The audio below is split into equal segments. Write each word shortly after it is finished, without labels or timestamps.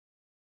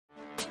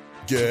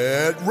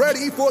Get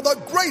ready for the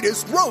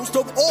greatest roast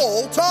of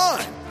all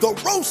time, the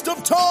Roast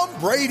of Tom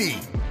Brady,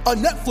 a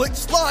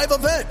Netflix live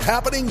event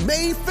happening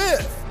May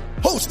 5th.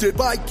 Hosted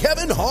by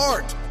Kevin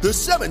Hart, the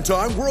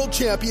 7-time world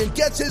champion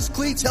gets his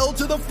cleats held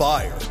to the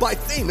fire by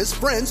famous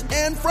friends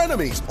and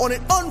frenemies on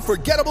an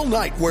unforgettable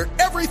night where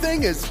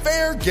everything is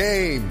fair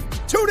game.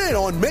 Tune in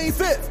on May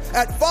 5th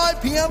at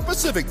 5 p.m.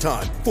 Pacific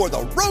time for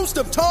the Roast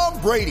of Tom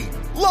Brady,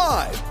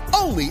 live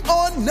only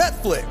on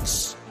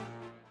Netflix.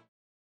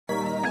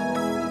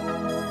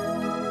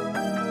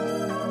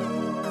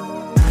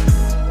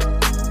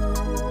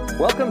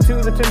 Welcome to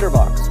the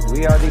Tinderbox.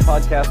 We are the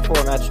podcast for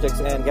Matchsticks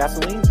and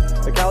Gasoline,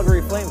 the Calgary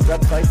Flames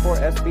website for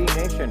SB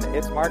Nation.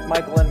 It's Mark,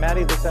 Michael, and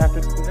Maddie this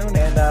afternoon.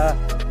 And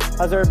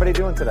how's everybody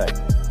doing today?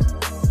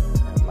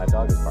 My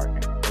dog is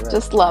barking.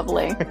 Just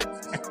lovely.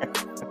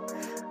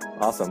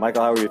 Awesome.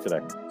 Michael, how are you today?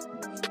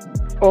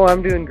 Oh,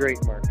 I'm doing great,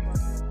 Mark.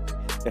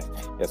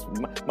 Yes,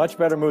 much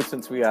better mood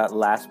since we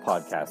last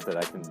podcasted.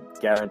 I can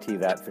guarantee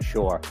that for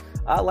sure.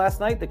 Last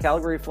night, the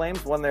Calgary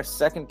Flames won their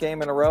second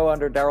game in a row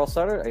under Daryl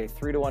Sutter, a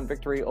 3-1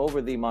 victory over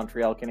the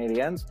Montreal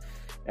Canadiens.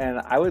 And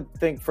I would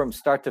think from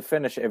start to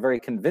finish, a very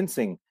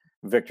convincing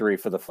victory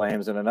for the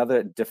Flames and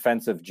another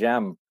defensive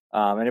gem.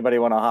 Anybody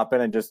want to hop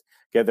in and just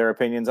give their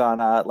opinions on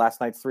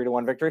last night's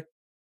 3-1 victory?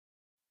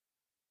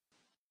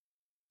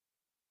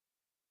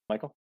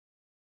 Michael?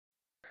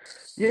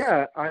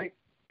 Yeah,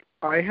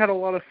 I had a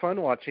lot of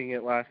fun watching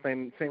it last night.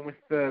 And same with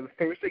the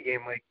Thursday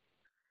game. Like,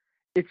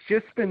 it's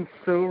just been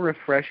so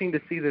refreshing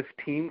to see this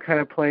team kind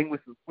of playing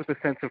with a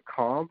sense of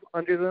calm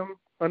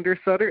under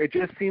Sutter. It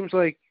just seems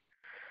like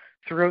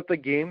throughout the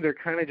game they're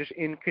kind of just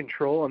in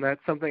control, and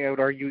that's something I would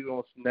argue we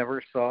almost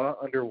never saw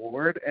under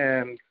Ward.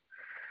 And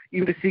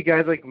even to see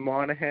guys like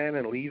Monahan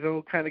and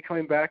Levo kind of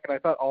coming back, and I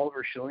thought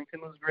Oliver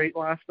Shillington was great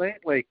last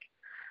night. Like,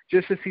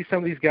 just to see some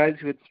of these guys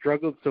who had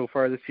struggled so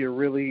far this year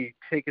really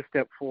take a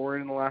step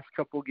forward in the last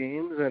couple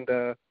games,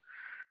 and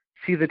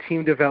see the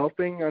team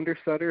developing under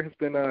Sutter has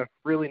been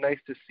really nice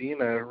to see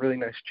and a really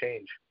nice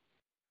change.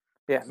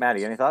 Yeah,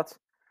 Maddie, any thoughts?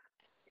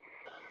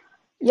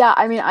 Yeah,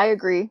 I mean, I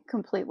agree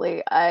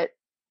completely. I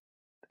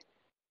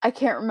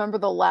can't remember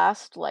the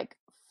last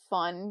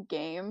fun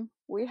game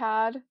we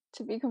had,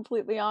 to be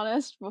completely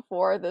honest,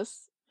 before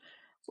this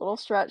little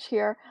stretch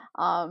here.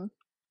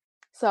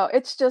 So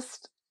it's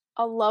just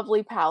a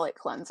lovely palate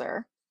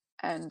cleanser,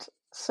 and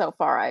so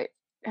far I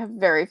have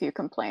very few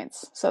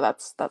complaints. So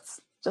that's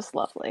just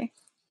lovely.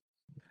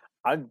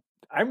 I'm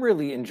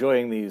really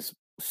enjoying these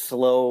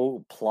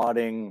slow,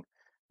 plodding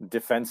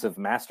defensive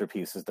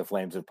masterpieces the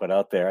Flames have put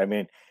out there. I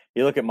mean,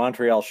 you look at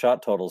Montreal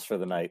shot totals for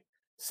the night: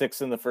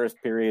 6 in the first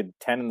period,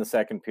 10 in the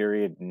second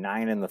period,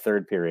 9 in the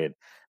third period.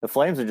 The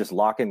Flames are just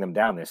locking them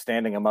down. They're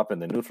standing them up in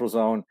the neutral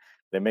zone.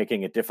 They're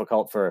making it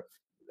difficult for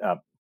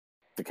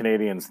the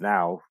Canadians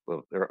now,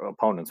 their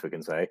opponents, we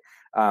can say,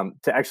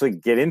 to actually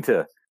get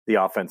into the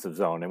offensive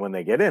zone. And when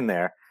they get in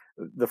there,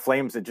 the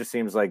Flames, it just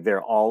seems like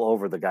they're all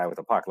over the guy with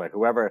the puck. Like,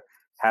 whoever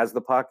has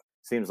the puck,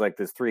 seems like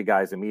there's 3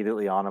 guys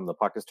immediately on him. The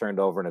puck is turned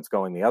over and it's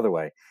going the other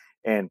way.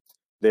 And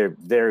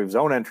their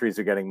zone entries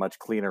are getting much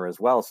cleaner as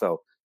well.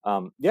 So,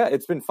 yeah,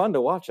 it's been fun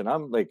to watch. And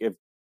I'm like, if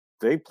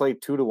they play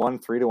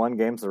 2-1, 3-1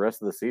 games the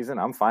rest of the season,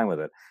 I'm fine with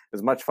it.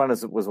 As much fun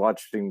as it was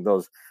watching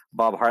those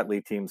Bob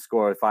Hartley teams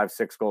score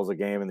 5-6 goals a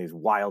game and these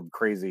wild,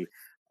 crazy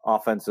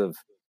offensive,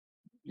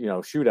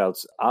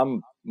 shootouts,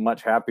 I'm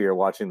much happier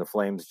watching the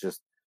Flames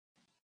just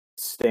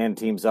stand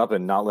teams up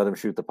and not let them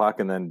shoot the puck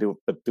and then do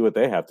what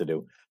they have to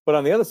do. But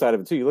on the other side of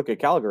it too, you look at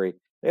Calgary,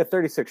 they had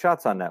 36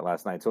 shots on net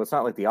last night. So it's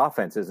not like the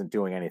offense isn't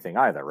doing anything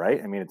either,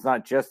 right? I mean, it's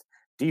not just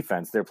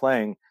defense. They're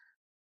playing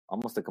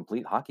almost a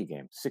complete hockey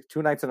game.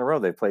 2 nights in a row,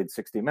 they've played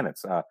 60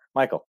 minutes.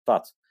 Michael,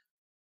 thoughts?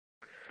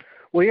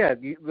 Well, yeah,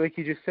 like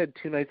you just said,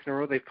 2 nights in a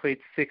row they've played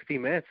 60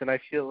 minutes, and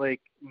I feel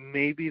like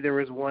maybe there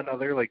was one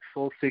other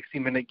full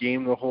 60-minute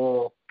game the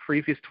whole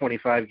previous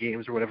 25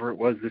 games or whatever it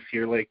was this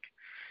year.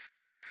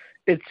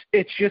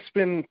 It's just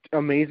been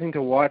amazing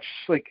to watch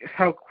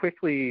how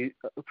quickly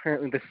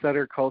apparently the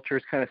Sutter culture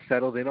has kind of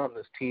settled in on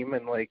this team,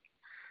 and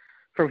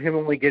from him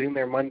only getting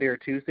there Monday or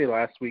Tuesday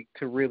last week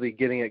to really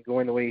getting it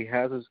going the way he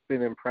has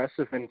been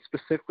impressive. And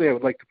specifically, I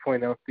would like to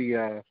point out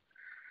the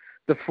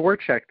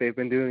forecheck they've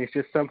been doing is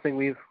just something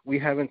we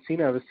haven't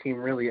seen out of this team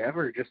really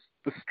ever. Just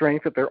the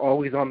strength that they're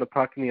always on the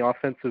puck in the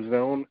offensive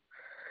zone.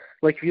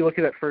 If you look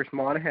at that first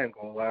Monahan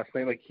goal last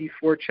night, he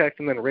forechecked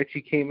and then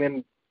Richie came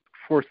in,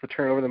 forced the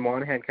turnover, then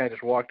Monahan kind of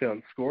just walked out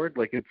and scored.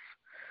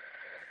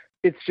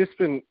 It's just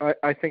been,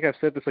 I think I've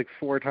said this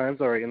 4 times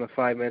already in the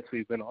 5 minutes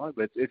we've been on,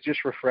 but it's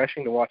just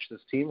refreshing to watch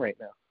this team right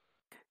now.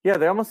 Yeah,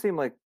 they almost seem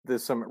like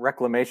there's some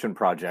reclamation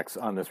projects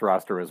on this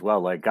roster as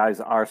well. Guys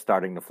are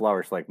starting to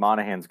flourish.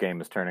 Monahan's game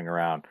is turning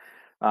around.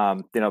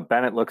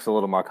 Bennett looks a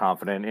little more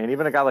confident. And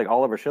even a guy like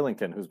Oliver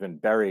Shillington, who's been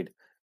buried,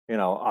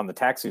 on the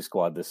taxi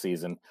squad this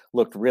season,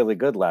 looked really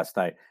good last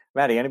night.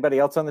 Maddie, anybody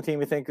else on the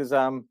team you think has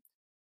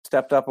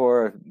stepped up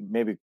or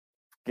maybe,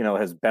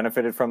 has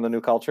benefited from the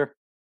new culture?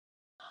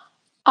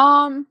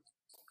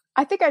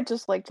 I think I'd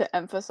just like to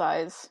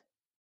emphasize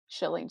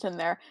Shillington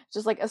there,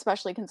 just like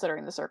especially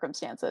considering the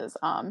circumstances.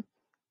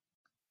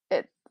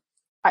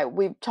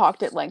 We've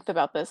talked at length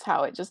about this,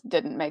 how it just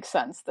didn't make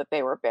sense that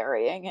they were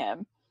burying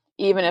him,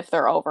 even if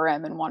they're over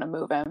him and want to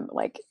move him.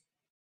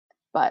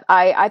 But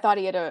I thought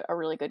he had a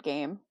really good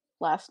game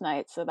last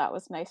night, so that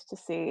was nice to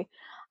see.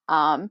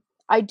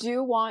 I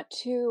do want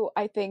to,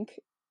 I think,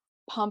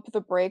 pump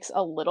the brakes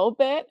a little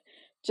bit,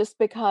 just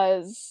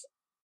because,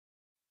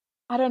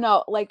 I don't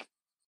know, like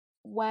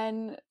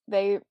when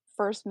they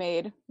first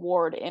made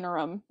Ward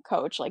interim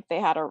coach, like they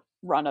had a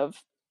run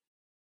of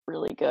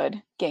really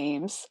good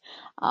games.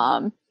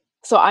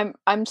 So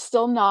I'm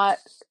still not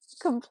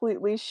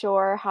completely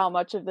sure how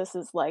much of this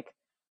is like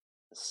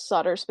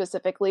Sutter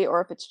specifically, or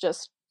if it's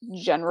just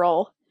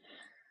general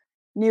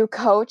new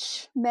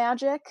coach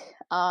magic.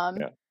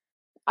 Yeah.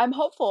 I'm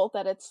hopeful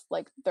that it's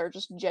like they're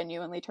just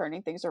genuinely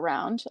turning things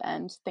around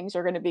and things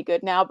are going to be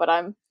good now,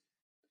 but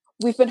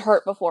we've been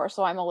hurt before,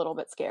 so I'm a little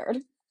bit scared.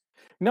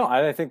 No,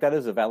 I think that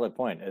is a valid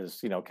point.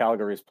 Is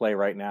Calgary's play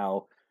right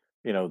now,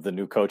 the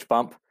new coach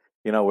bump,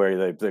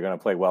 where they're going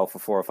to play well for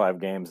 4 or 5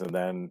 games and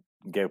then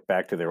get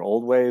back to their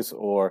old ways,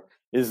 or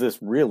is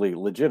this really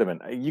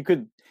legitimate? You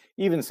could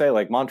even say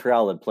like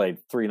Montreal had played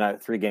 3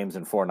 games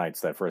in 4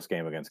 nights that first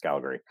game against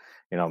Calgary.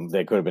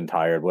 They could have been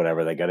tired,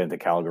 whatever. They got into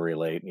Calgary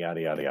late,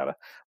 yada yada yada.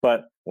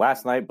 But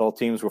last night, both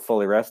teams were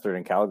fully rested,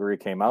 and Calgary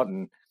came out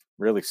and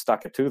really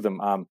stuck it to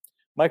them.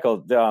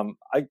 Michael,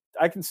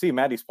 I can see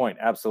Maddie's point.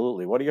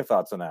 Absolutely. What are your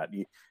thoughts on that?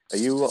 Are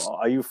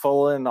you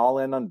all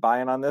in on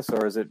buying on this,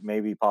 or is it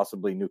maybe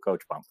possibly new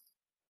coach bump?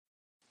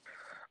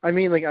 I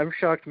mean, like, I'm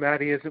shocked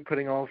Maddie isn't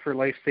putting all of her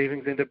life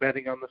savings into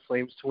betting on the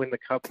Flames to win the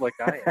cup like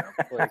I am.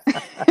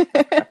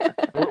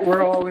 Like,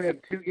 we're all in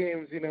 2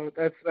 games.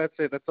 That's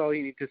it. That's all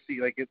you need to see.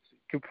 Like, it's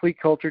complete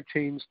culture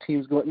change.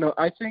 Teams going. No,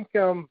 I think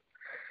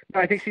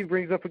she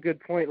brings up a good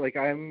point. Like,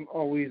 I'm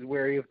always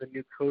wary of the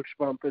new coach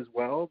bump as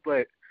well,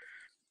 but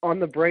on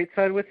the bright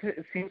side with it,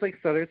 it seems like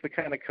Sutter's the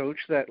kind of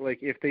coach that, like,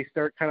 if they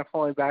start kind of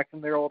falling back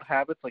in their old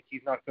habits, like,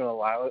 he's not going to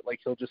allow it.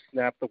 Like, he'll just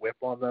snap the whip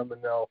on them,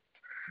 and they'll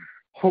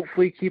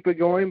hopefully keep it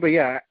going. But,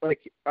 yeah,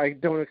 like, I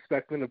don't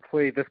expect them to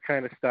play this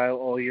kind of style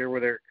all year where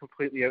they're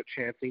completely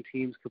out-chancing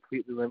teams,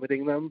 completely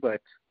limiting them.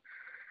 But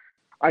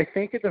I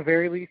think at the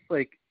very least,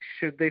 like,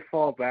 should they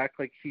fall back,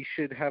 like, he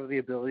should have the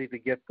ability to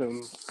get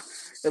them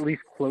at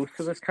least close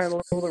to this kind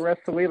of level the rest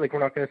of the way. Like, we're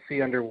not going to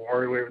see under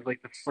Ward where,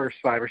 like, the first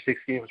 5 or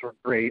 6 games were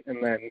great,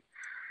 and then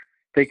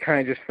they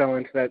kind of just fell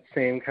into that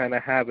same kind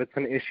of habits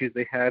and issues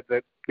they had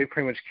that they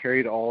pretty much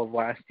carried all of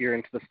last year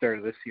into the start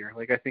of this year.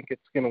 Like, I think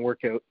it's going to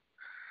work out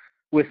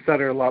with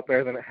Sutter a lot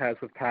better than it has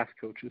with past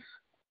coaches.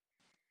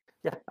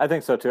 Yeah, I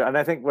think so too. And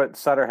I think what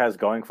Sutter has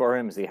going for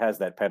him is he has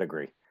that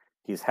pedigree.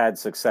 He's had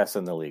success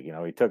in the league.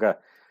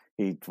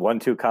 He won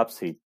 2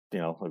 cups. Like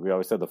we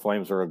always said, the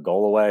Flames were a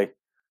goal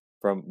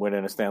from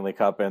winning a Stanley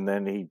Cup, and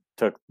then he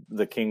took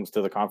the Kings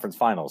to the conference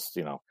finals,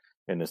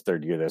 in his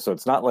 3rd year there. So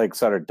it's not like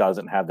Sutter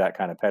doesn't have that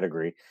kind of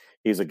pedigree.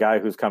 He's a guy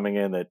who's coming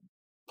in that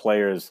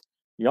players,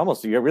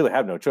 you really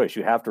have no choice.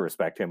 You have to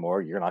respect him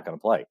or you're not going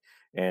to play.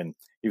 And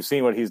you've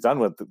seen what he's done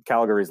with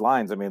Calgary's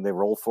lines. I mean, they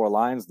roll 4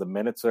 lines. The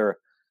minutes are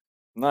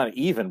not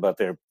even, but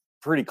they're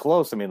pretty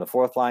close. I mean, the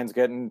 4th line's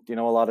getting,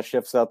 a lot of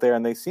shifts out there,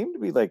 and they seem to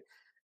be like,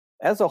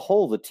 as a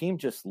whole, the team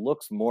just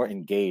looks more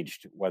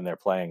engaged when they're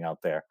playing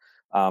out there.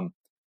 Johnny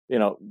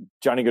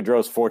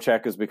Gaudreau's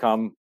forecheck has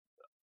become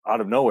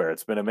out of nowhere.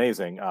 It's been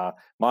amazing.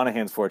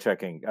 Monahan's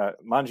forechecking.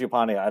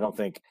 Mangiapane,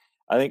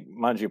 I think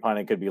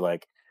Mangiapane could be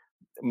like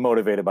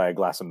motivated by a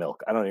glass of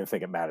milk. I don't even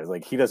think it matters.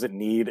 Like, he doesn't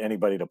need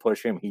anybody to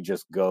push him. He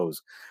just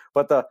goes.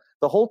 But the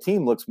whole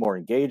team looks more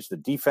engaged. The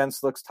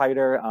defense looks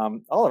tighter.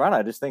 All around,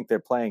 I just think they're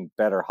playing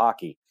better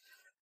hockey.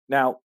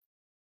 Now,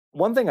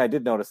 one thing I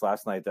did notice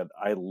last night that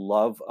I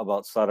love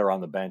about Sutter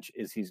on the bench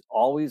is he's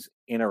always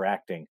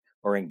interacting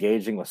or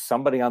engaging with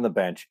somebody on the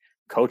bench,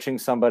 coaching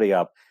somebody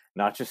up,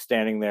 not just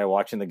standing there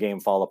watching the game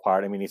fall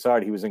apart. I mean, he saw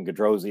it. He was in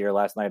Gaudreau's ear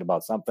last night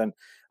about something.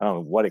 I don't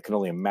know what it can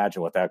only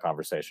imagine what that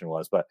conversation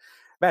was. But,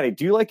 Maddie,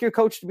 do you like your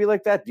coach to be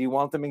like that? Do you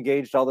want them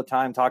engaged all the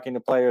time talking to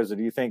players? Or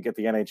do you think at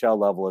the NHL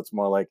level it's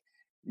more like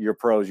you're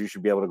pros, you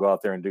should be able to go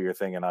out there and do your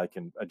thing and I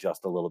can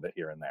adjust a little bit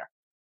here and there?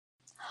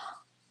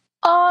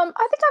 I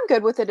think I'm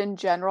good with it in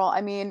general.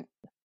 I mean,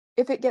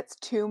 if it gets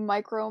too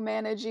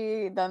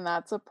micromanagey, then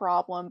that's a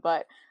problem.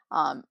 But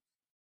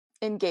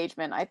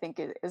engagement, I think,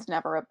 is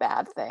never a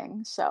bad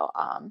thing. So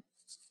I'm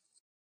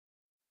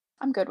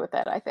good with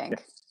it, I think.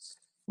 Yeah.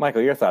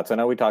 Michael, your thoughts? I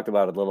know we talked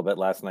about it a little bit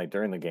last night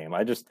during the game.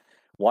 I just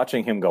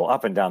watching him go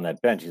up and down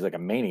that bench. He's like a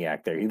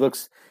maniac there. It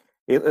looks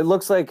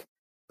like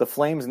the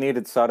Flames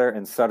needed Sutter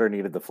and Sutter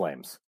needed the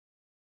Flames.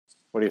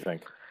 What do you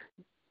think?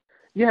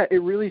 Yeah,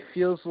 it really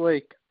feels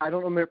like, I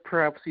don't know,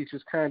 perhaps he's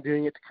just kind of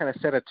doing it to kind of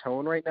set a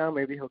tone right now.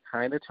 Maybe he'll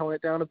kind of tone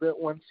it down a bit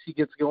once he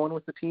gets going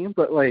with the team.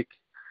 But, like,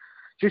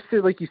 just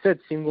to, like you said,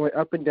 see him going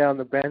up and down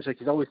the bench. Like,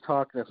 he's always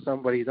talking to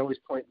somebody. He's always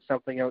pointing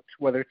something out,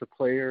 whether it's a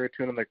player or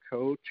to another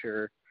coach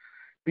or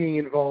being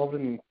involved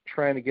in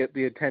trying to get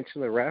the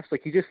attention of the refs.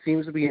 Like, he just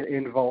seems to be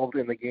involved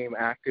in the game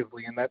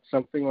actively, and that's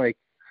something, like,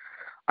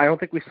 I don't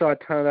think we saw a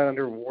ton of that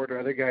under Ward or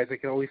other guys.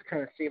 It always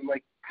kind of seemed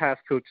like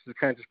past coaches have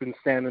kind of just been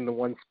standing in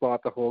one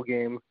spot the whole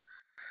game,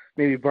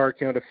 maybe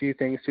barking out a few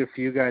things to a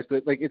few guys.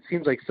 But like it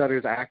seems like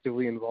Sutter's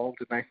actively involved,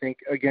 and I think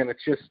again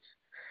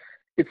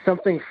it's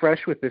something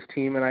fresh with this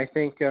team, and I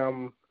think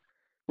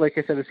like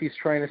I said, as he's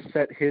trying to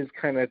set his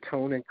kind of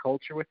tone and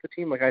culture with the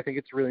team, like I think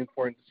it's really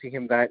important to see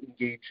him that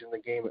engaged in the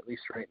game, at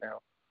least right now.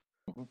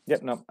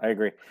 Yep, no, I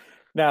agree.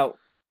 Now,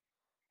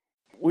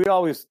 we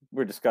always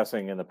were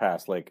discussing in the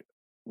past, like,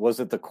 was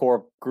it the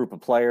core group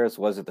of players?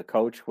 Was it the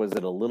coach? Was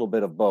it a little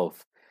bit of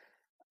both?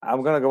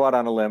 I'm going to go out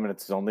on a limb, and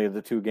it's only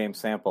the 2-game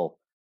sample,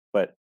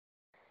 but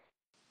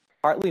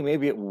partly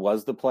maybe it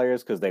was the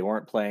players because they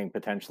weren't playing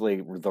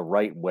potentially the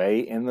right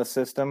way in the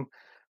system.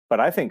 But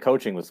I think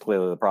coaching was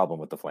clearly the problem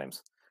with the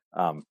Flames.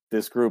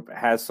 This group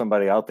has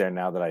somebody out there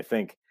now that I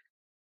think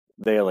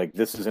they're like,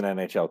 this is an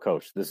NHL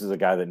coach. This is a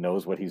guy that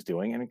knows what he's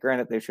doing. And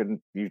granted,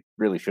 you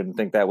really shouldn't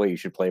think that way. You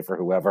should play for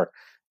whoever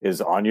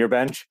is on your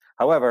bench.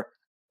 However,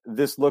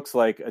 this looks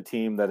like a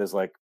team that is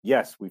like,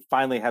 yes, we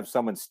finally have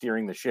someone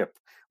steering the ship.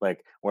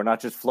 Like, we're not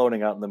just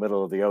floating out in the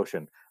middle of the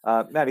ocean.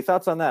 Maddie,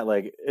 thoughts on that?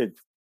 Like,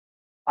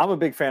 I'm a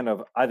big fan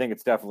of, I think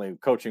it's definitely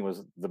coaching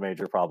was the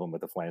major problem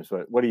with the Flames.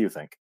 But what do you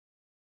think?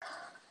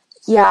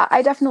 Yeah,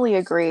 I definitely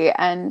agree.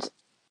 And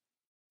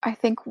I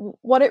think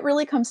what it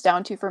really comes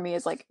down to for me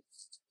is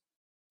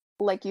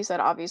like you said,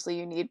 obviously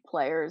you need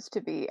players to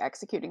be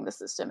executing the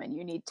system and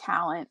you need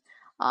talent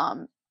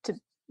to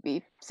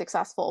be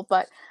successful.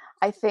 But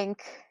I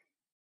think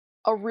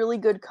a really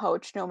good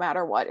coach, no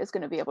matter what, is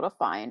going to be able to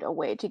find a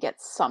way to get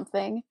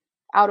something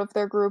out of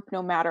their group,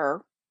 no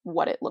matter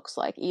what it looks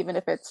like, even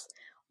if it's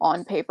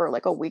on paper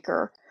like a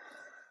weaker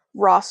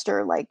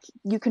roster. Like,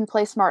 you can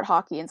play smart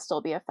hockey and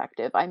still be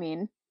effective. I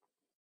mean,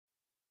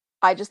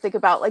 I just think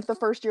about like the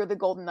first year of the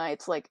Golden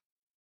Knights, like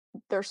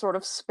their sort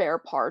of spare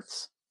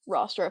parts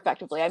roster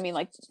effectively. I mean,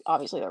 like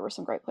obviously there were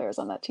some great players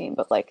on that team,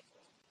 but like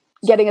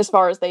getting as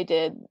far as they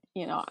did,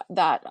 you know,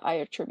 that I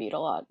attribute a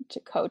lot to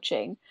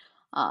coaching.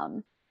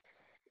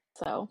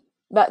 So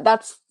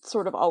that's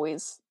sort of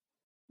always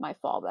my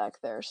fallback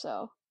there.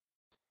 So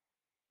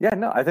yeah,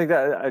 no, I think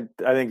that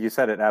I think you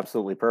said it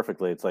absolutely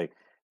perfectly. It's like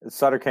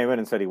Sutter came in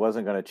and said he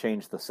wasn't going to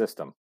change the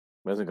system.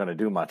 He wasn't going to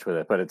do much with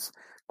it, but it's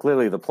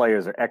clearly the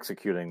players are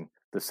executing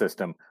the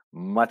system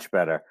much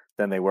better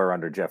than they were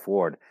under Jeff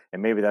Ward.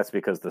 And maybe that's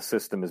because the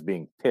system is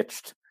being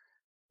pitched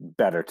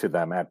better to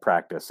them at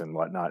practice and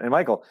whatnot. And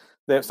Michael,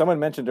 someone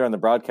mentioned during the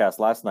broadcast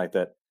last night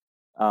that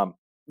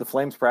the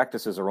Flames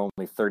practices are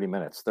only 30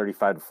 minutes,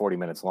 35 to 40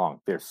 minutes long.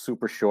 They're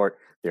super short.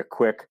 They're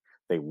quick.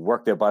 They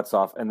work their butts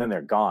off and then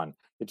they're gone.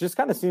 It just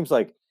kind of seems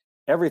like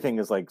everything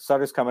is like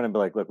Sutter's coming and be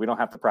like, look, we don't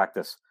have to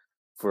practice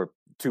for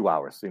 2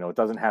 hours. You know, it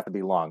doesn't have to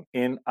be long.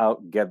 In,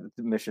 out, get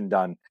the mission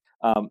done.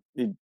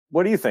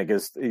 What do you think?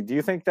 Do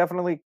you think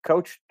definitely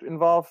coach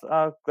involved?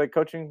 Like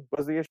coaching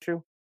was the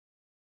issue?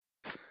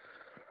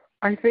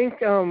 I think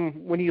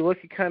when you look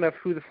at kind of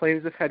who the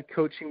Flames have had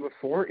coaching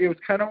before, it was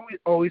kind of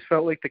always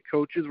felt like the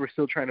coaches were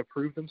still trying to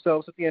prove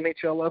themselves at the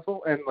NHL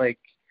level. And like,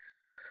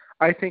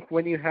 I think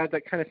when you had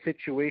that kind of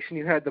situation,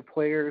 you had the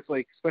players,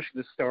 like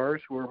especially the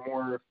stars, who were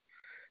more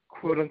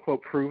quote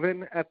unquote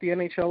proven at the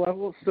NHL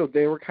level. So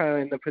they were kind of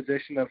in the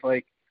position of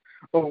like,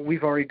 oh,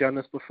 we've already done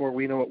this before.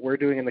 We know what we're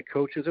doing. And the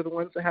coaches are the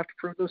ones that have to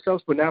prove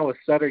themselves. But now with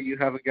Sutter, you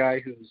have a guy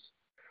who's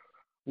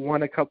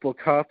won a couple of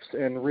cups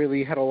and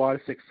really had a lot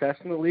of success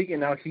in the league.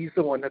 And now he's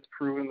the one that's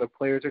proven the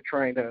players are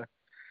trying to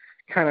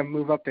kind of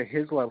move up to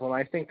his level.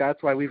 And I think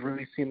that's why we've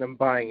really seen them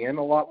buying in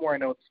a lot more. I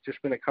know it's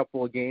just been a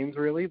couple of games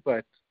really,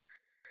 but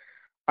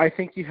I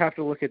think you have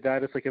to look at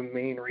that as like a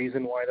main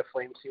reason why the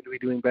Flames seem to be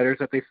doing better, is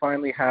that they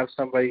finally have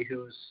somebody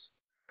who's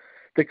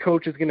the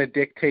coach is going to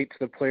dictate to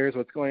the players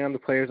what's going on. The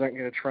players aren't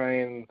going to try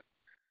and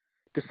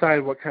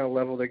decide what kind of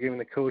level they're giving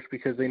the coach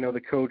because they know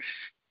the coach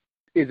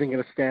isn't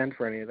going to stand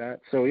for any of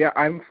that. So, yeah,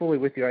 I'm fully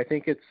with you. I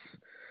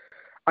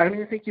don't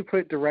even think you put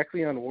it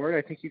directly on Ward.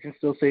 I think you can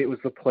still say it was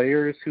the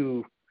players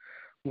who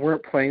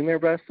weren't playing their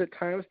best at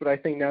times, but I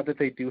think now that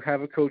they do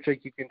have a coach,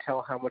 like, you can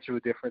tell how much of a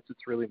difference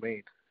it's really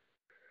made.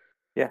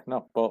 Yeah,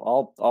 no,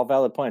 well, all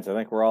valid points. I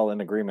think we're all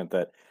in agreement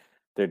that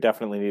there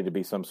definitely needed to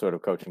be some sort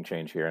of coaching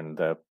change here, and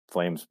the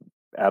Flames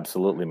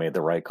absolutely made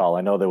the right call.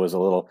 I know there was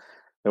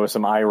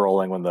some eye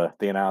rolling when the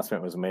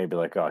announcement was made, be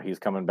like, oh, he's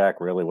coming back.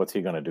 Really? What's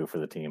he going to do for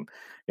the team?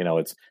 You know,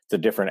 it's a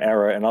different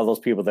era. And all those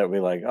people that would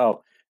be like,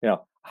 oh, you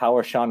know, how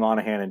are Sean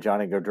Monahan and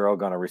Johnny Gaudreau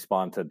going to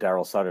respond to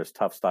Daryl Sutter's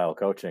tough style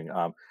coaching?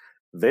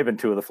 They've been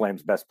two of the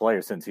Flames' best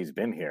players since he's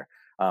been here.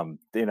 You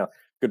know,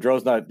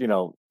 Gaudreau's not, you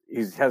know,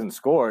 he hasn't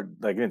scored,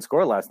 like he didn't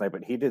score last night,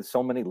 but he did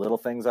so many little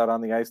things out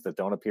on the ice that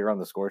don't appear on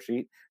the score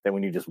sheet that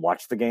when you just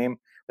watch the game,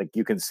 like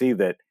you can see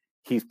that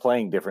he's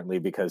playing differently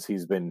because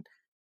he's been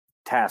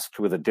tasked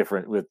with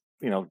different, what's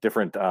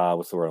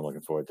the word I'm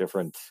looking for?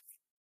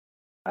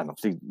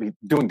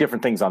 Doing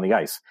different things on the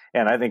ice.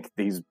 And I think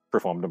he's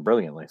performed them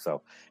brilliantly.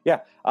 So yeah,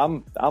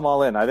 I'm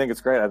all in. I think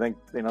it's great. I think,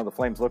 you know, the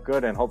Flames look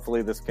good and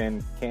hopefully this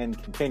can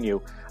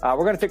continue. We're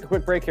going to take a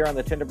quick break here on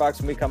the Tinderbox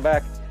when we come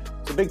back.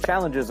 The big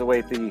challenges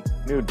await the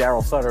new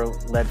Daryl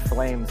Sutter-led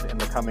Flames in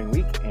the coming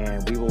week,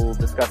 and we will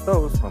discuss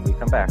those when we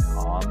come back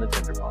on the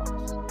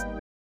Tinderbox.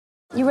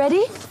 You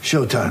ready?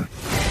 Showtime.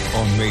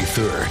 On May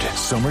 3rd,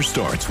 summer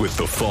starts with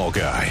The Fall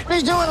Guy.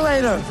 Let's do it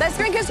later. Let's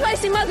drink a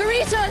spicy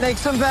margarita. Make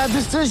some bad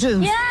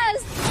decisions.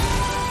 Yes!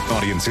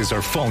 Audiences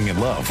are falling in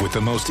love with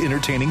the most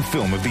entertaining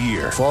film of the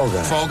year. Fall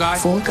Guy. Fall Guy?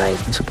 Fall guy.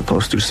 That's what the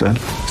poster said.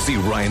 See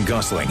Ryan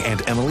Gosling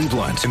and Emily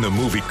Blunt in the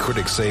movie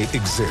critics say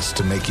exists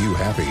to make you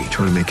happy.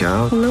 Trying to make it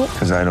out? Nope.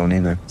 Because I don't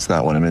either. It's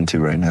not what I'm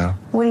into right now.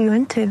 What are you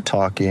into?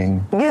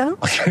 Talking. Yeah.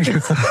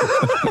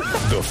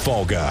 The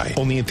Fall Guy.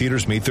 Only in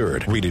theaters May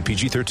 3rd. Rated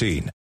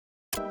PG-13.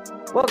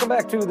 Welcome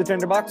back to the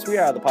Tinderbox. We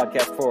are the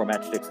podcast for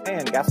Matchsticks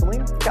and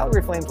Gasoline,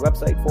 Calgary Flames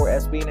website for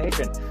SB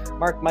Nation.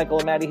 Mark, Michael,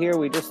 and Maddie here.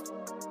 We just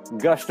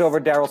gushed over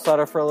Daryl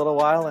Sutter for a little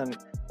while, and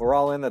we're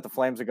all in that the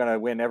Flames are going to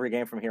win every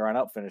game from here on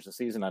out, finish the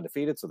season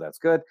undefeated, so that's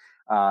good.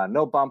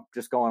 No bump,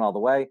 just going all the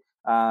way.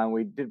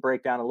 We did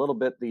break down a little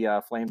bit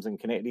the Flames and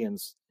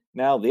Canadians.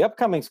 Now, the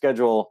upcoming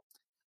schedule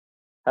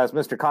has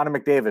Mr. Connor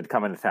McDavid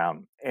coming to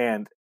town,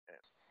 and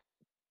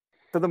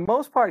for the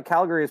most part,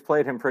 Calgary has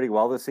played him pretty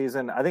well this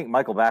season. I think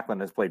Michael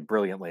Backlund has played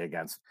brilliantly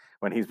against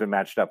when he's been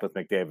matched up with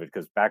McDavid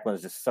because Backlund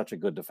is just such a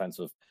good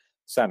defensive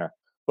center.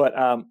 But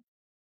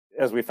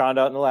as we found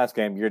out in the last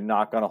game, you're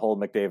not going to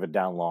hold McDavid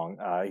down long.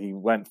 He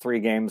went 3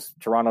 games.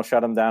 Toronto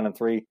shut him down in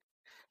 3,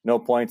 no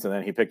points, and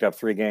then he picked up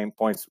 3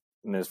 points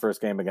in his first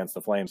game against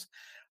the Flames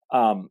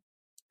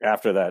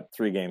after that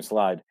 3-game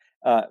slide.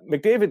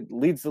 McDavid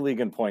leads the league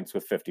in points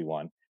with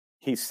 51.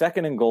 He's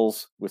second in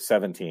goals with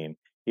 17.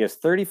 He has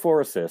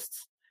 34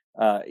 assists.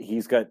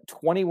 He's got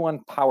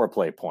 21 power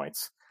play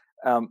points.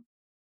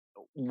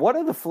 What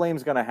are the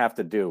Flames going to have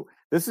to do?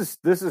 This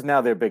is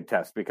now their big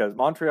test because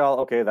Montreal,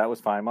 okay, that was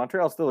fine.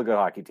 Montreal's still a good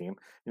hockey team.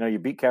 You know, you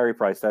beat Carey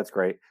Price, that's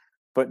great.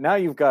 But now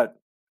you've got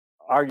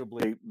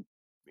arguably,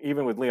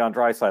 even with Leon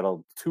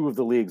Draisaitl, 2 of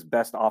the league's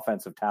best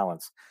offensive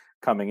talents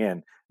coming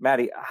in.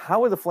 Maddie,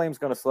 how are the Flames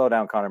going to slow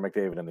down Connor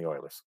McDavid and the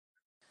Oilers?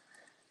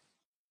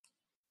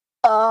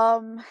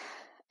 An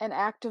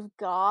act of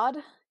God,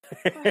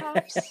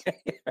 perhaps.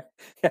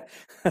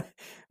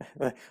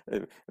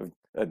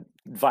 A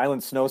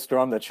violent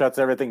snowstorm that shuts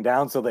everything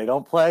down so they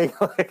don't play.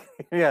 I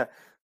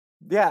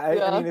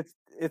mean,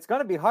 it's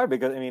going to be hard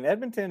because, I mean,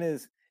 Edmonton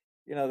is,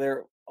 you know,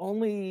 they're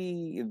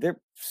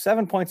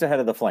 7 points ahead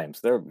of the Flames.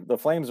 The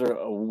Flames are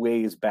a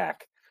ways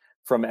back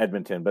from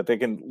Edmonton, but they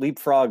can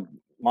leapfrog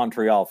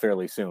Montreal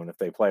fairly soon if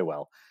they play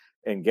well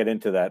and get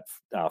into that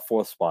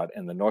 4th spot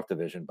in the North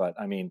Division. But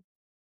I mean,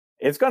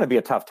 it's going to be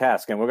a tough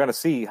task, and we're going to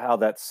see how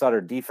that Sutter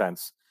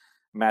defense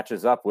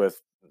matches up with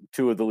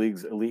 2 of the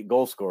league's elite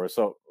goal scorers.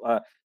 So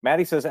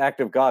Maddie says act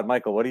of God.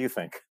 Michael, what do you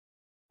think?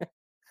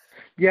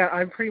 Yeah,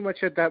 I'm pretty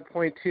much at that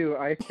point too.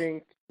 I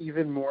think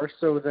even more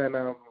so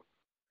than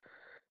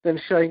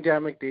shutting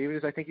down McDavid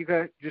is I think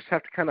just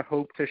have to kind of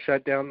hope to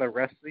shut down the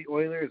rest of the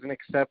Oilers and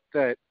accept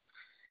that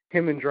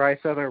him and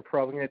Draisaitl are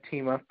probably going to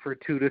team up for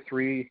 2 to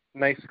 3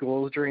 nice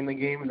goals during the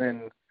game, and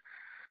then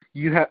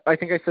I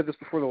think I said this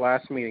before the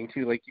last meeting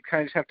too, like you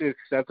kind of just have to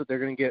accept that they're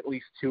going to get at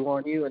least 2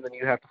 on you, and then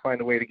you have to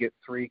find a way to get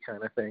 3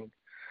 kind of thing.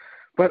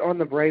 But on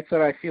the bright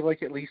side, I feel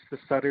like at least the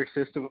Sutter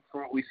system,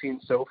 from what we've seen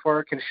so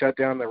far, can shut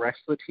down the rest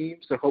of the team.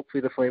 So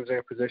hopefully the Flames are in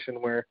a position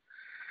where,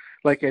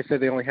 like I said,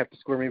 they only have to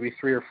score maybe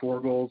 3 or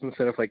 4 goals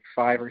instead of like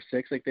 5 or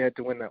 6 like they had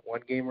to win that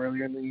one game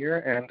earlier in the year.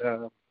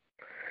 And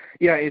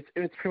it's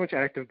pretty much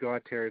act of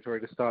God territory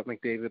to stop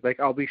McDavid. Like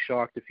I'll be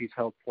shocked if he's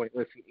held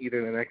pointless in either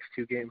of the next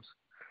 2 games.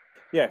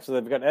 Yeah, so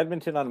they've got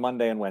Edmonton on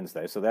Monday and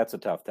Wednesday, so that's a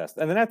tough test.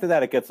 And then after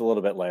that, it gets a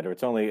little bit lighter.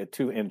 It's only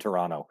 2 in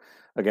Toronto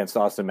against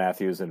Austin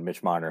Matthews and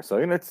Mitch Marner. So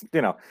it's,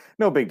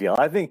 no big deal.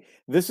 I think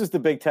this is the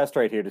big test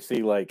right here to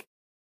see, like,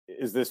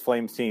 is this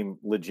Flames team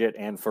legit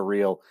and for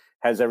real?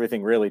 Has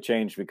everything really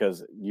changed?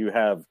 Because you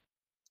have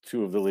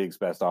 2 of the league's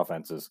best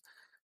offenses,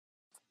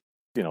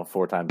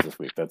 4 times this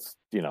week. That's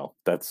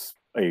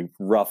a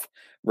rough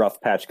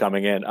patch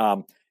coming in.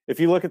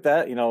 If you look at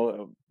that,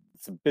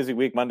 it's a busy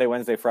week, Monday,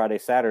 Wednesday, Friday,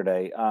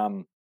 Saturday.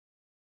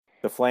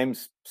 The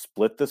Flames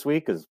split this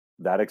week. Is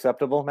that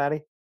acceptable,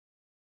 Maddie?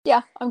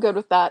 Yeah, I'm good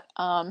with that.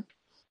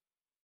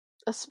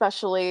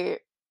 Especially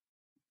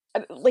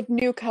like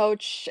new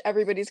coach,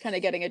 everybody's kind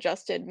of getting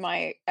adjusted.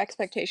 My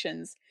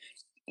expectations,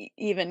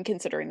 even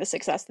considering the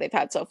success they've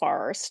had so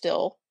far, are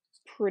still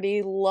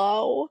pretty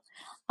low.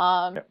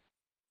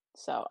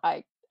 So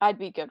I'd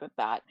be good with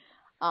that.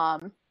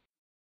 To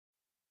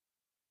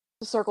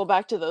circle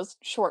back to those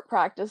short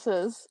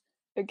practices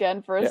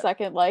again for a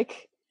second, I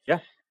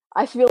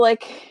feel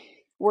like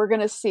we're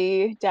gonna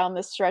see down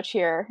this stretch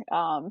here.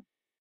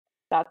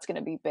 That's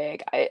gonna be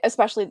big,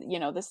 especially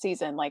this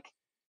season. Like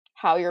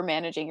how you're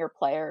managing your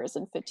players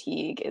and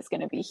fatigue is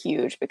gonna be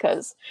huge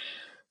because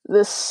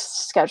this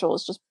schedule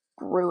is just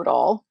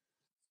brutal.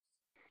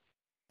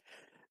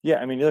 Yeah,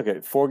 I mean, you look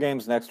at 4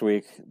 games next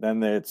week,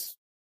 then it's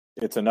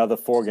another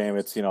 4 game.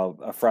 It's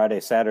a Friday,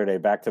 Saturday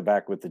back to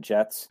back with the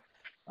Jets.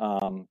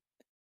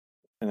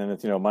 And then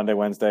it's, Monday,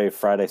 Wednesday,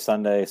 Friday,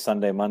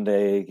 Sunday,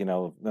 Monday,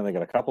 then they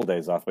got a couple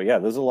days off. But yeah,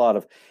 there's a lot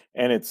of,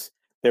 and it's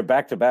their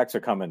back-to-backs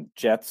are coming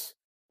Jets,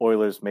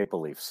 Oilers,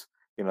 Maple Leafs.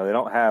 They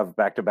don't have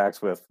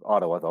back-to-backs with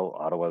Ottawa, though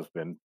Ottawa's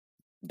been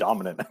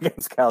dominant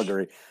against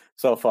Calgary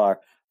so far.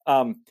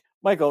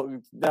 Michael,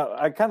 now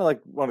I kind of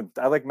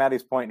I like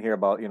Maddie's point here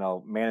about,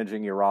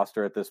 managing your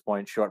roster at this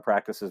point. Short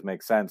practices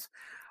make sense.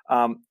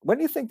 When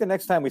do you think the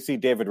next time we see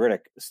David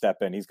Riddick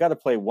step in? He's got to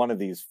play one of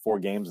these 4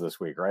 games this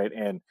week, right?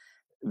 And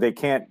they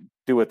can't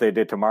do what they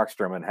did to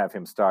Markstrom and have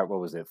him start,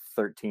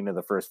 13 of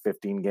the first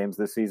 15 games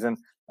this season.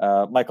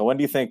 Michael, when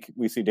do you think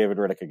we see David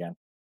Riddick again?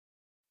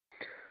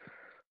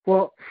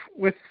 Well,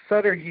 with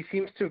Sutter, he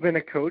seems to have been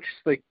a coach,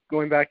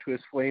 going back to his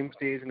Flames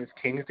days and his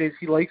Kings days.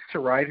 He likes to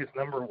ride his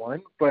number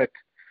one, but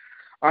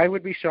I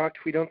would be shocked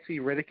if we don't see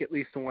Riddick at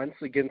least once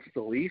against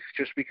the Leafs,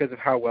 just because of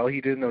how well he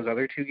did in those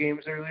other 2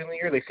 games early in the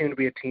year. They seem to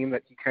be a team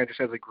that he kind of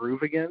just has a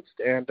groove against.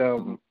 And,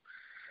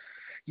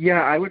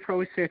 yeah, I would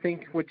probably say,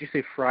 would you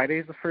say Friday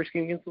is the first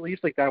game against the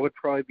Leafs? That would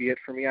probably be it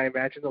for me. I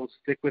imagine they'll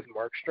stick with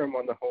Markstrom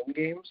on the home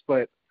games,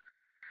 but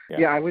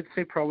yeah, I would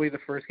say probably the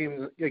first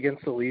game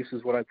against the Leafs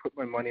is what I'd put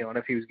my money on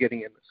if he was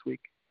getting in this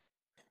week.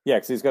 Yeah,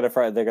 because he's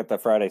got they got the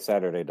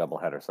Friday-Saturday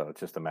doubleheader, so it's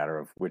just a matter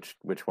of which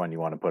one you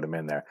want to put him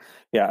in there.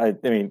 Yeah,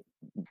 I mean,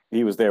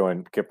 he was there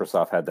when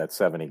Kiprusoff had that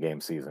 70-game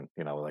season.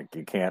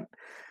 You can't.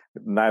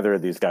 Neither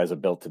of these guys are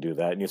built to do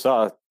that. And you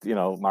saw,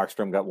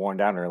 Markstrom got worn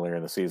down earlier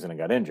in the season and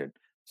got injured.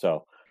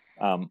 So,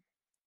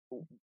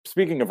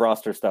 speaking of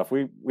roster stuff,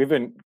 we've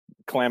been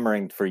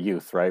clamoring for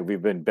youth, right?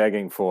 We've been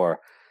begging for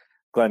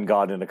Glenn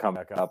Gaudin to come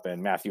back up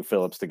and Matthew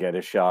Phillips to get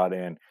his shot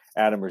and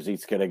Adam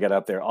Ruzicka to get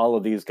up there, all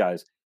of these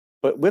guys.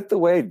 But with the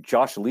way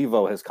Josh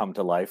Levo has come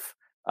to life,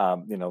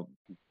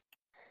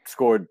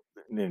 scored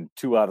in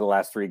 2 out of the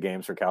last 3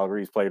 games for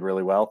Calgary. He's played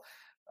really well.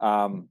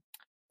 Are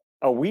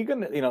we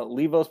going to,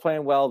 Levo's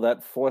playing well.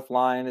 That 4th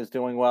line is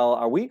doing well.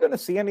 Are we going to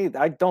see any?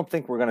 I don't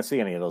think we're going to see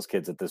any of those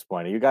kids at this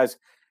point. Are you guys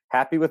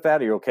happy with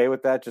that? Are you okay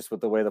with that, just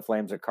with the way the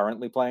Flames are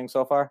currently playing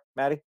so far,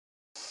 Maddie?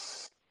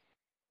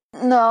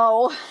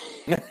 No.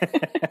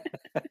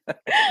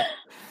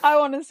 I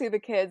want to see the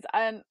kids.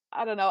 And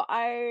I don't know.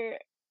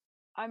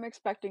 I'm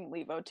expecting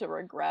Levo to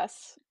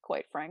regress,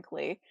 quite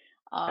frankly.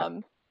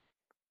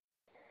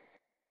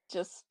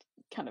 Just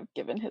kind of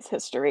given his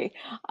history.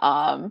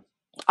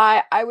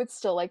 I would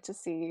still like to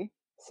see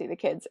the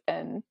kids,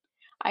 and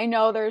I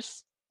know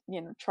there's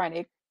trying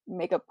to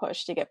make a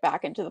push to get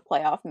back into the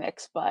playoff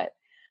mix, but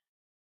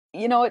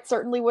it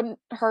certainly wouldn't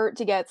hurt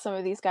to get some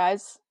of these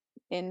guys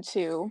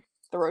into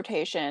the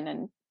rotation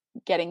and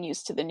getting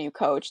used to the new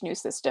coach, new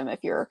system,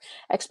 if you're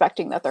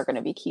expecting that they're going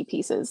to be key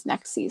pieces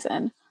next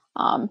season.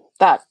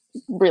 That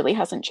really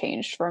hasn't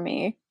changed for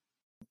me.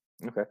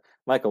 Okay.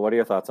 Michael, what are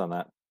your thoughts on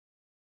that?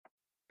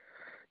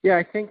 Yeah,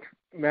 I think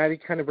Maddie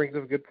kind of brings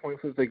up a good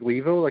point with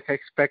Levo. I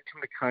expect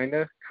him to kind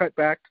of cut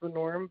back to the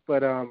norm,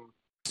 but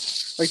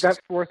that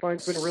 4th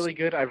line's been really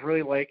good. I've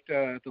really liked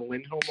the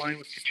Lindholm line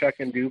with Tkachuk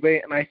and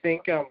Dubé, and I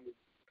think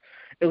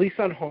at least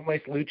on home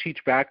ice,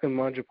 Lucic back and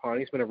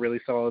Mangiapane's been a really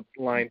solid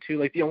line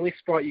too. The only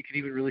spot you could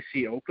even really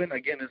see open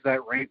again is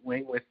that right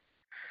wing with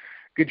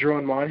Gaudreau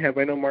and Monhev.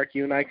 I know, Mark,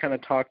 you and I kind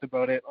of talked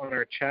about it on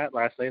our chat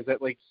last night, is that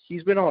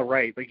he's been all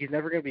right. He's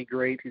never going to be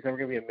great. He's never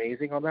going to be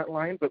amazing on that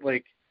line, but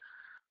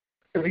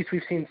at least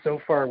we've seen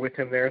so far with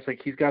him there.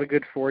 It's he's got a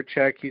good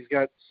forecheck. He's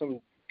got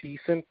some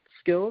decent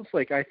skills.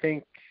 I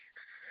think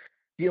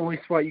the only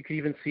spot you could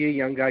even see a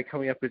young guy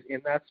coming up is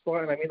in that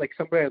spot. And I mean,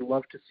 somebody I'd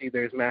love to see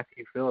there is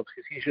Matthew Phillips,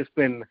 because he's just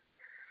been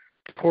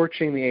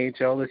torching the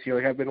AHL this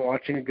year. I've been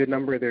watching a good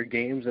number of their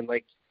games, and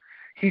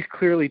he's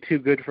clearly too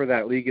good for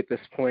that league at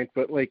this point.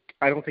 But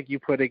I don't think you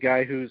put a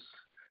guy who's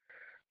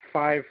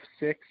 5'6"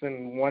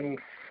 and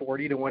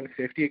 140 to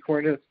 150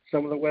 according to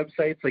some of the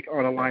websites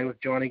on a line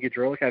with Johnny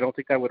Gaudreau. I don't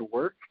think that would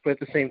work. But at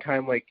the same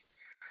time,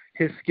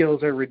 his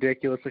skills are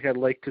ridiculous. I'd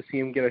like to see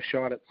him get a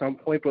shot at some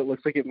point, but it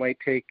looks like it might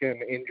take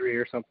an injury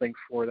or something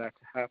for that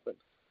to happen.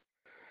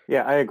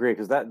 Yeah, I agree,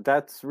 because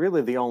that's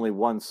really the only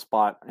one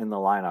spot in the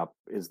lineup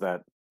is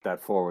that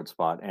forward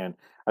spot. And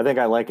I think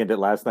I likened it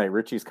last night.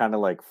 Richie's kind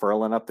of like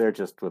Ferland up there,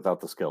 just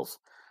without the skills.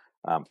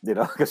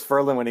 Because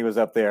Ferland, when he was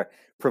up there,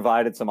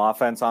 provided some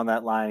offense on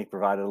that line. He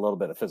provided a little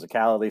bit of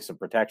physicality, some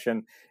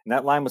protection, and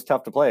that line was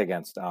tough to play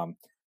against.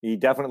 He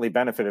definitely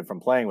benefited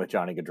from playing with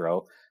Johnny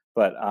Gaudreau,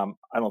 but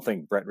I don't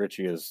think Brett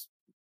Ritchie is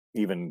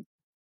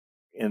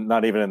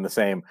not even in the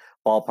same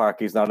ballpark.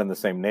 He's not in the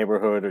same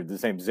neighborhood or the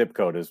same zip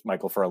code as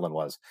Michael Ferland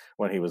was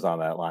when he was on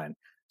that line.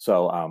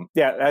 So,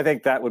 yeah, I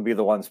think that would be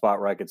the one spot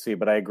where I could see,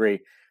 but I agree.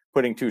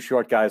 Putting 2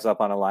 short guys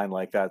up on a line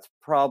like that's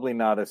probably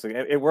not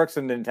it works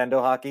in Nintendo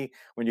hockey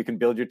when you can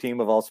build your team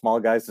of all small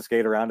guys to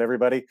skate around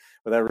everybody,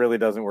 but that really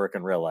doesn't work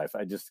in real life.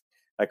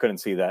 I couldn't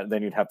see that.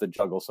 Then you'd have to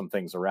juggle some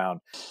things around.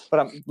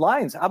 But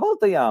lines, how about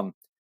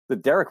the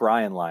Derek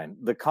Ryan line?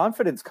 The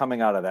confidence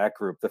coming out of that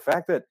group, the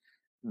fact that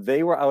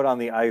they were out on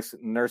the ice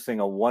nursing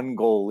a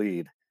 1-goal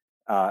lead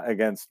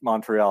against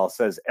Montreal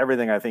says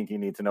everything I think you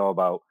need to know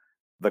about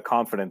the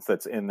confidence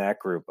that's in that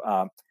group.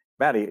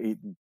 Maddie,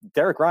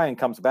 Derek Ryan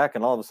comes back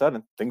and all of a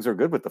sudden things are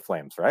good with the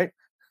Flames, right?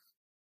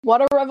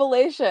 What a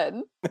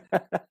revelation.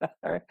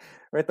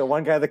 Right, the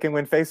one guy that can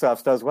win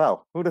faceoffs does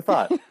well. Who'd have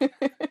thought?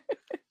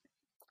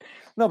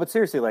 No, but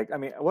seriously, like, I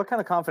mean, what kind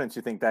of confidence do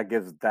you think that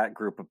gives that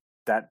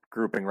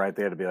grouping right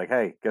there to be like,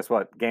 hey, guess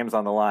what? Game's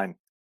on the line.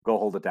 Go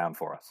hold it down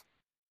for us.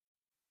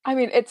 I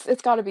mean,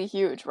 it's got to be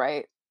huge,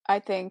 right? I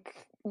think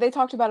they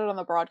talked about it on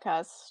the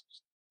broadcast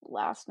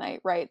last night,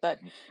 right? That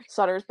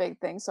Sutter's big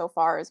thing so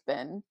far has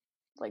been,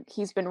 like,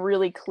 he's been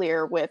really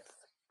clear with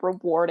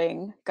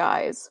rewarding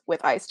guys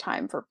with ice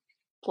time for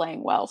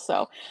playing well.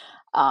 So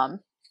I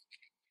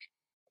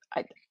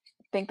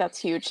think that's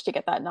huge to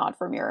get that nod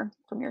from your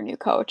new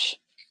coach.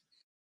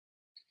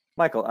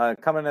 Michael,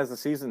 coming as the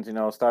season's,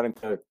 starting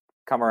to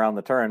come around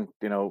the turn,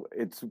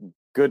 it's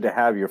good to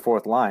have your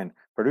fourth line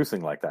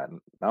producing like that,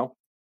 no?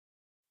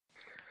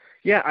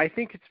 Yeah, I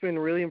think it's been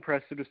really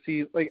impressive to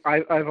see. Like,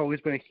 I've always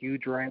been a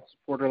huge Ryan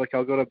supporter. Like,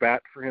 I'll go to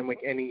bat for him,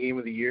 like, any game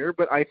of the year.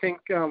 But I think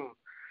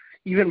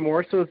even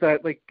more so is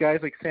that, like,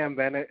 guys like Sam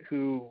Bennett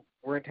who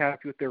weren't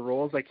happy with their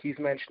roles, like, he's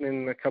mentioned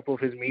in a couple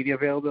of his media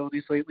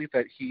availabilities lately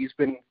that he's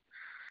been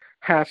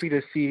happy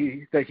to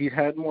see that he's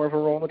had more of a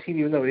role in the team,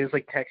 even though it is,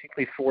 like,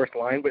 technically fourth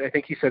line. But I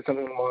think he said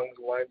something along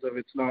the lines of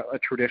it's not a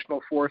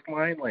traditional fourth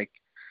line. Like,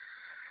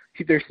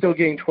 they're still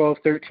getting 12,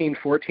 13,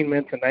 14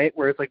 minutes a night,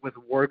 whereas, like, with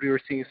Ward, we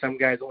were seeing some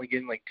guys only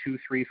getting, like, 2,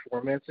 3,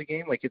 4 minutes a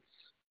game. Like,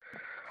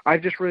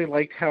 I've just really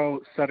liked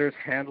how Sutter's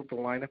handled the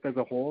lineup as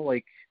a whole.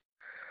 Like,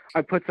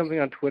 I put something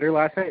on Twitter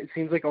last night. It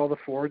seems like all the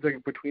forwards are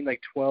between,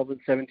 like, 12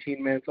 and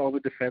 17 minutes. All the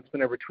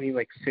defensemen are between,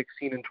 like,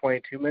 16 and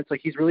 22 minutes.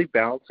 Like, he's really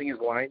balancing his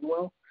line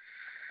well.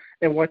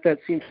 And what that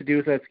seems to do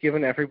is that's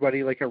given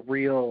everybody, like, a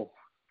real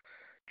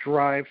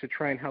drive to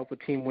try and help the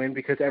team win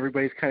because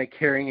everybody's kind of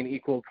carrying an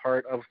equal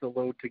part of the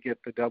load to get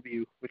the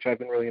W, which I've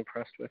been really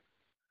impressed with.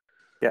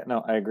 Yeah,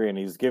 no, I agree. And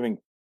he's giving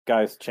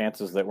guys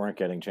chances that weren't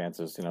getting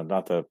chances,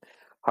 not to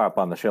harp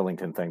on the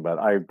Shillington thing, but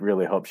I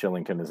really hope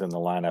Shillington is in the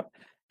lineup.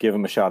 Give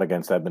him a shot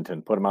against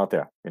Edmonton. Put him out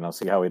there,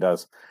 see how he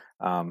does.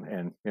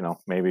 And,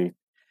 maybe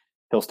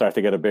he'll start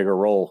to get a bigger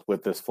role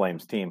with this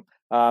Flames team.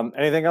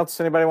 Anything else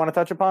anybody want to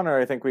touch upon? Or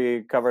I think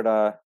we covered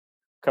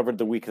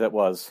the week that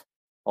was,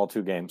 all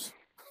 2 games.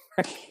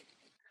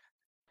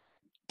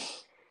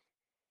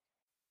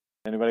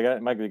 Anybody got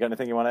it? Mike, you got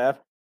anything you want to add?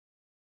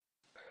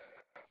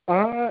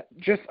 I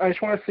just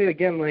want to say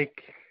again,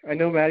 like, I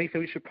know Maddie said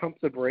we should pump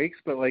the brakes,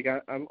 but, like,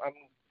 I'm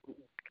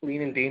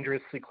leaning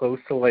dangerously close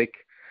to, like,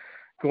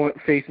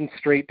 facing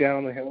straight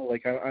down the hill.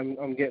 Like,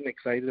 I'm getting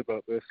excited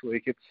about this.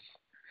 Like,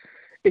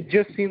 it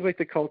just seems like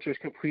the culture has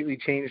completely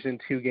changed in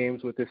 2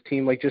 games with this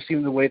team. Like, just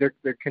even the way they're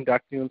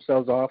conducting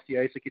themselves off the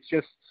ice. Like,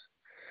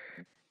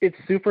 it's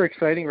super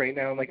exciting right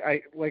now. And like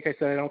I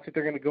said, I don't think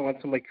they're going to go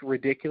on some, like,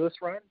 ridiculous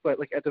run, but,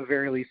 like, at the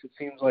very least, it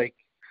seems like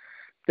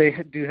they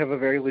do have a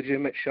very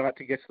legitimate shot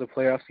to get to the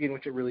playoffs again,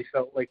 which it really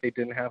felt like they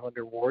didn't have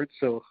under Ward.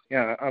 So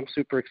yeah, I'm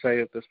super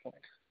excited at this point.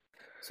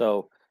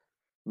 So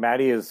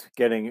Maddie is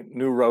getting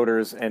new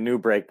rotors and new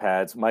brake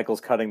pads.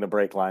 Michael's cutting the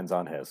brake lines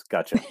on his.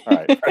 Gotcha. All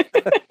right.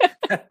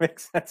 That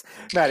makes sense.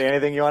 Maddie,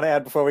 anything you want to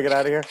add before we get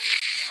out of here?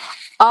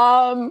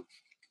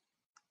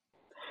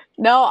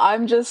 No,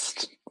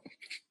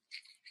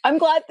 I'm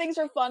glad things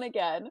are fun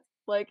again.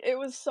 Like, it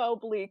was so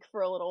bleak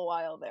for a little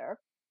while there.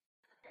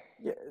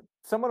 Yeah,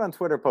 someone on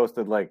Twitter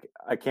posted, like,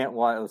 I can't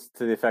watch,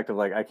 to the effect of,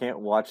 like, I can't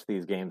watch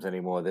these games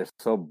anymore. They're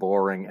so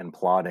boring and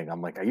plodding.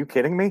 I'm like, are you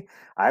kidding me?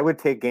 I would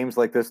take games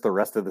like this the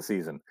rest of the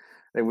season.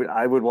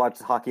 I would watch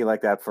hockey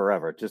like that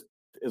forever. Just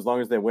as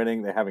long as they're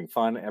winning, they're having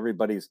fun.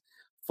 Everybody's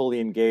fully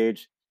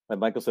engaged. Like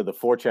Michael said, the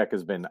forecheck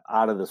has been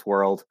out of this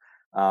world.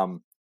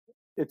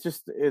 It's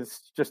just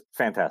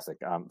fantastic.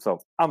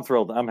 So I'm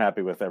thrilled. I'm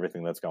happy with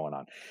everything that's going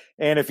on.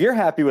 And if you're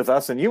happy with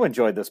us and you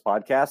enjoyed this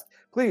podcast,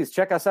 please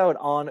check us out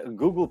on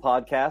Google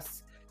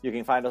Podcasts. You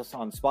can find us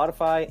on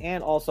Spotify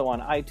and also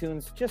on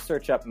iTunes. Just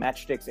search up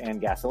Matchsticks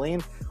and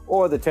Gasoline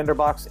or the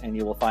Tinderbox and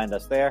you will find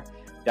us there.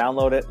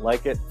 Download it,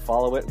 like it,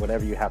 follow it,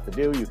 whatever you have to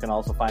do. You can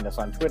also find us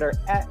on Twitter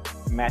at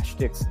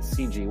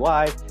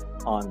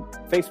MatchsticksCGY, on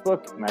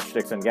Facebook,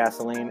 Matchsticks and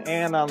Gasoline,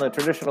 and on the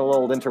traditional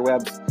old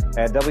interwebs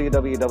at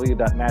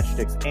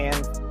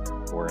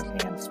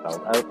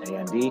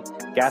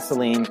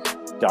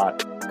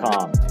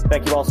gasoline.com.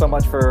 Thank you all so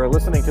much for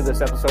listening to this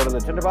episode of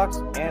the Tinderbox,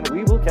 and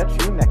we will catch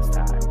you next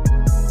time.